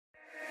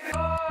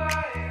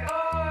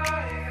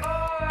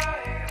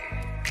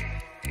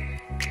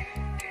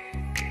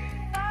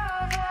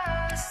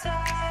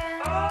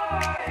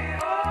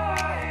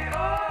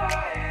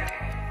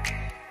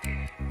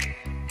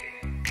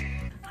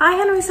Hi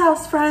Henry's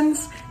House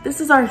friends,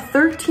 this is our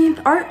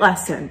 13th art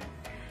lesson.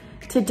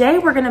 Today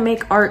we're gonna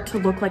make art to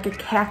look like a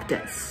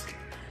cactus.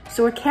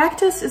 So a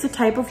cactus is a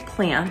type of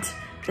plant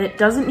that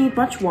doesn't need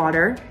much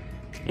water.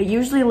 It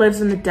usually lives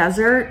in the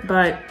desert,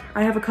 but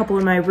I have a couple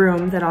in my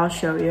room that I'll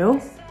show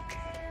you.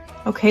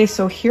 Okay,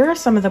 so here are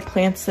some of the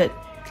plants that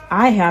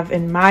I have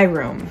in my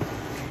room.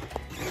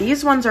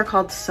 These ones are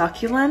called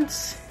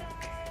succulents.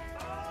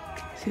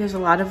 See, there's a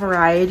lot of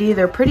variety.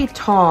 They're pretty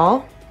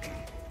tall.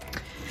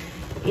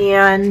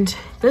 And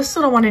this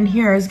little one in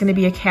here is gonna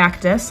be a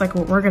cactus, like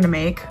what we're gonna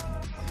make.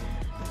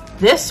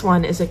 This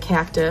one is a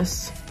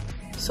cactus.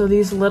 So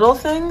these little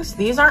things,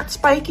 these aren't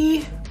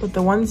spiky, but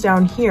the ones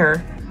down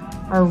here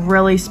are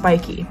really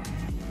spiky.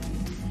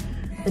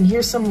 And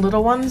here's some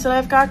little ones that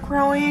I've got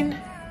growing.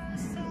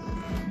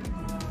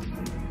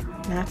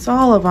 That's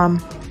all of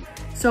them.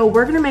 So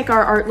we're gonna make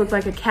our art look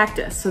like a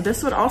cactus. So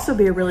this would also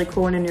be a really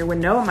cool one in your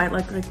window. It might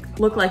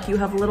look like you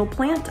have a little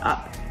plant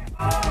up.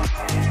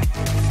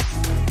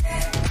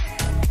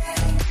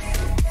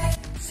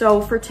 So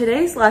for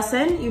today's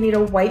lesson, you need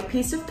a white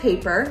piece of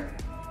paper.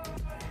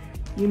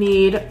 You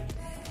need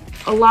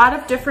a lot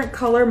of different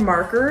color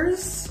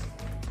markers.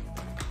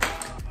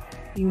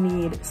 You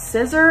need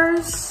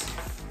scissors,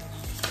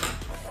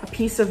 a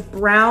piece of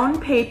brown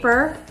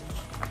paper,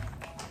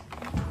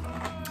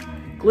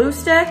 glue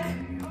stick,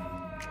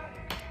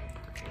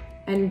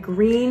 and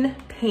green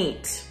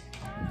paint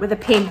with a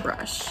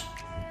paintbrush.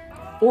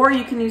 Or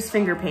you can use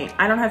finger paint.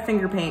 I don't have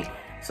finger paint,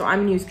 so I'm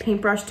gonna use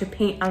paintbrush to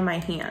paint on my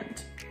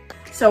hand.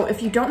 So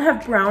if you don't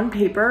have brown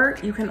paper,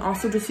 you can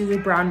also just use a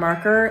brown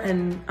marker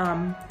and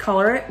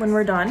color it when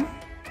we're done.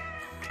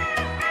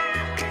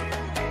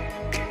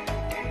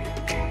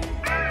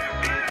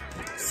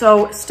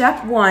 So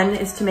step one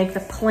is to make the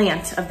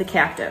plant of the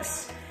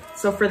cactus.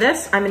 So for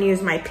this, I'm gonna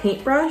use my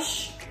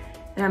paintbrush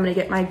and I'm gonna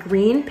get my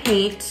green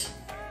paint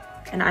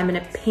and I'm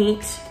gonna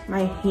paint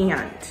my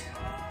hand.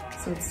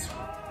 So it's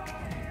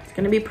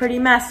gonna be pretty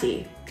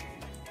messy.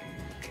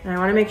 And I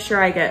wanna make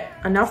sure I get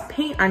enough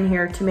paint on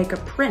here to make a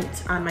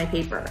print on my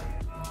paper.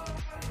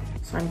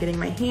 So I'm getting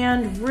my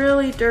hand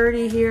really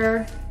dirty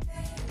here,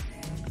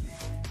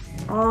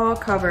 all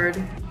covered.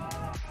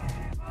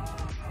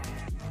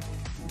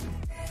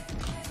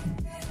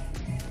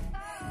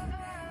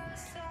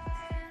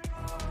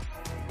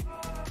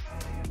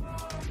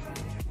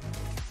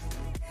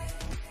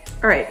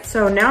 All right,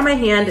 so now my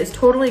hand is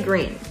totally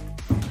green.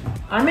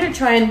 I'm gonna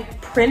try and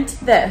print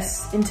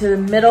this into the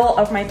middle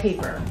of my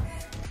paper.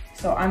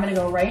 So I'm gonna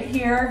go right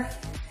here,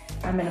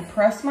 I'm gonna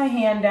press my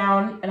hand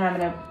down and I'm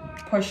gonna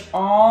push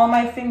all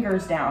my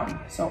fingers down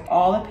so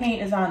all the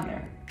paint is on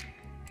there.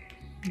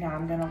 Now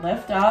I'm gonna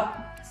lift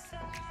up,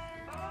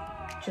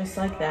 just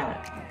like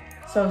that.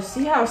 So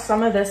see how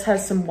some of this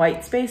has some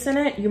white space in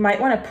it? You might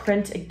wanna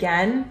print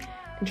again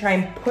and try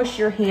and push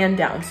your hand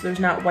down so there's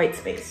not white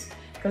space.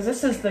 Because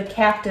this is the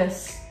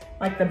cactus,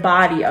 like the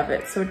body of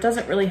it, so it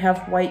doesn't really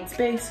have white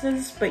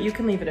spaces, but you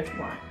can leave it if you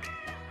want.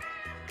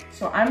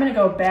 So I'm gonna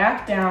go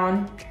back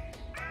down.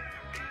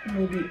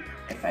 Maybe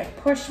if I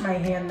push my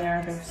hand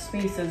there, the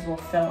spaces will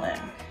fill in.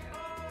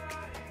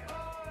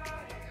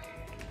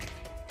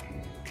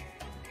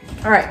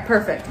 All right,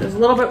 perfect. There's a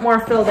little bit more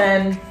filled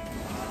in.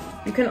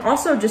 You can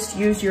also just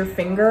use your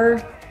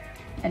finger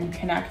and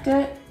connect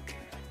it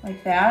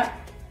like that.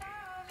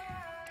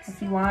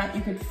 If you want,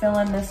 you could fill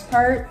in this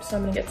part. So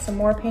I'm gonna get some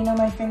more paint on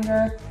my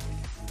finger,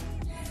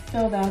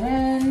 fill that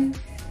in.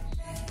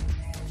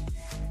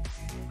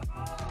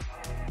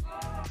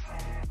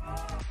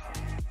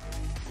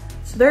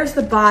 So there's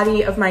the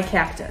body of my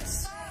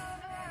cactus.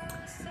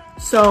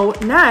 So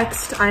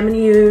next, I'm gonna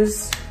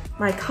use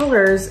my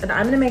colors and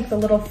I'm gonna make the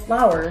little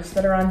flowers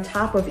that are on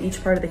top of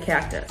each part of the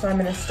cactus. So I'm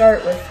gonna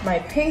start with my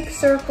pink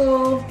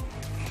circle.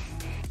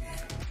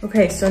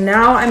 Okay, so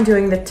now I'm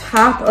doing the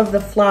top of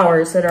the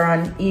flowers that are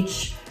on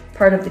each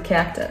part of the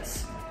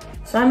cactus.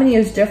 So I'm gonna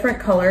use different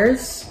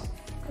colors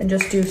and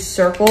just do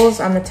circles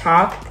on the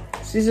top.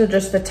 So these are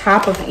just the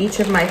top of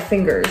each of my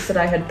fingers that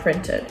I had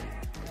printed.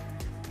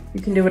 You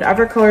can do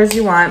whatever colors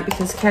you want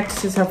because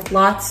cactuses have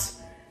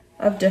lots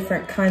of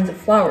different kinds of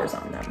flowers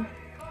on them.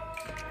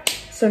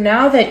 So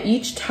now that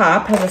each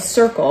top has a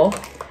circle,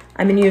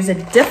 I'm gonna use a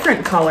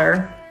different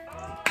color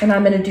and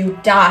I'm gonna do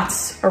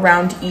dots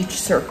around each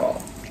circle.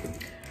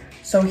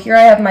 So here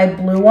I have my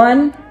blue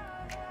one.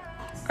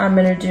 I'm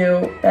gonna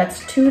do,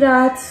 that's 2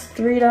 dots,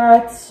 3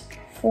 dots,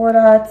 4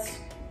 dots,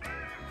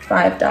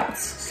 5 dots.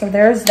 So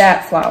there's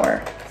that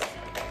flower.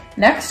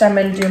 Next, I'm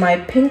gonna do my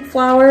pink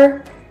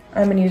flower.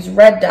 I'm gonna use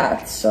red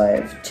dots. So I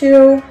have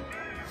 2,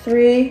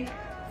 3,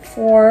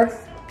 4,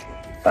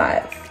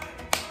 5.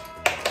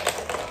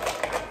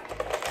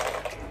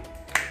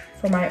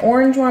 For my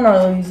orange one,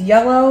 I'll use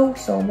yellow.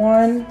 So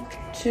 1,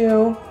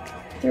 2,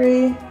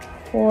 3,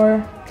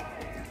 4,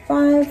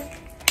 5.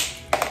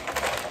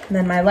 And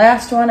then my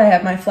last one, I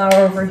have my flower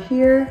over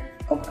here.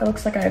 Oh, it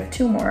looks like I have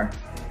 2 more.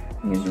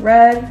 Use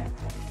red,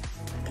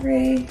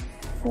 3,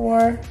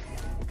 4,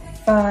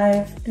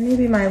 5, and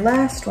maybe my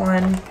last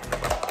one,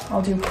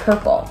 I'll do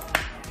purple.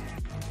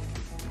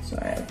 So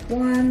I have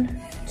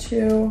 1,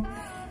 2,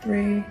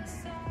 3,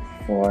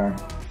 4,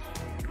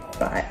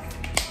 5.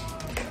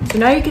 So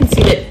now you can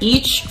see that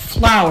each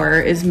flower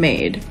is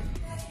made.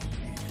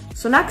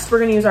 So next we're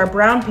gonna use our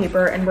brown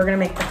paper and we're gonna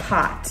make the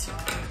pot.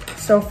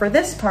 So for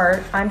this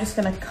part, I'm just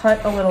gonna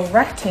cut a little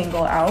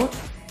rectangle out.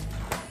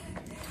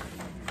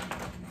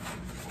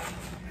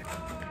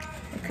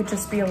 It could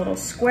just be a little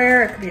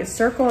square, it could be a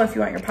circle if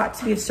you want your pot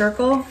to be a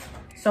circle.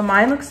 So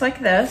mine looks like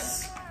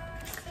this.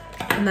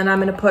 And then I'm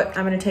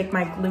gonna take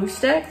my glue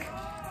stick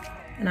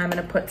and I'm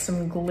gonna put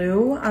some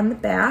glue on the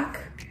back.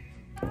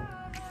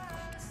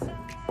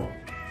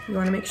 You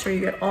wanna make sure you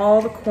get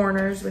all the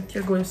corners with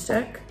your glue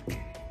stick.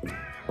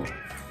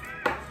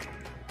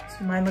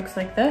 So mine looks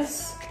like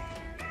this.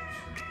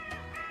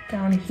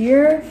 Down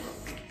here,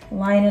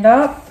 line it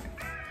up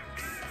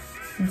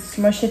and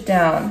smush it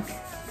down.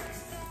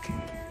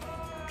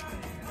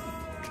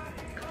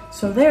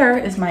 So there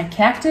is my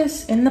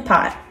cactus in the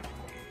pot.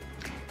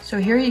 So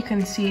here you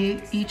can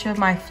see each of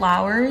my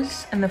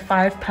flowers and the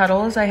 5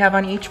 petals I have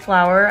on each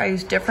flower. I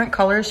use different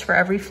colors for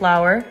every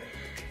flower.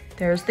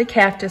 There's the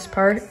cactus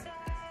part,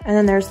 and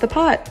then there's the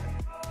pot.